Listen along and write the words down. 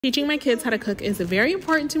Teaching my kids how to cook is very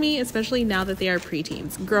important to me, especially now that they are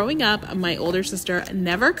preteens. Growing up, my older sister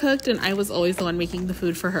never cooked and I was always the one making the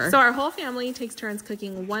food for her. So our whole family takes turns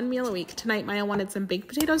cooking one meal a week. Tonight, Maya wanted some baked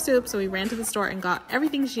potato soup, so we ran to the store and got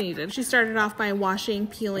everything she needed. She started off by washing,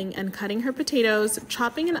 peeling, and cutting her potatoes,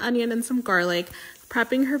 chopping an onion and some garlic,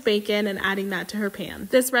 prepping her bacon and adding that to her pan.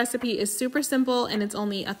 This recipe is super simple and it's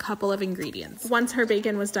only a couple of ingredients. Once her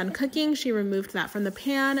bacon was done cooking, she removed that from the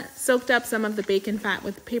pan, soaked up some of the bacon fat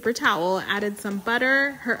with a paper towel, added some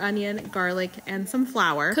butter, her onion, garlic, and some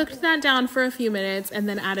flour, cooked that down for a few minutes, and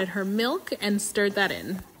then added her milk and stirred that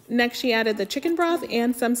in. Next, she added the chicken broth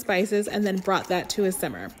and some spices and then brought that to a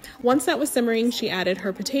simmer. Once that was simmering, she added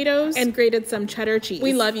her potatoes and grated some cheddar cheese.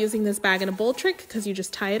 We love using this bag in a bowl trick because you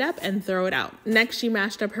just tie it up and throw it out. Next, she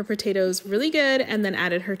mashed up her potatoes really good and then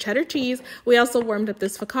added her cheddar cheese. We also warmed up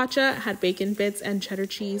this focaccia, had bacon bits and cheddar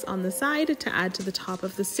cheese on the side to add to the top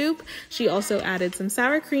of the soup. She also added some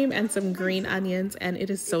sour cream and some green onions, and it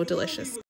is so delicious.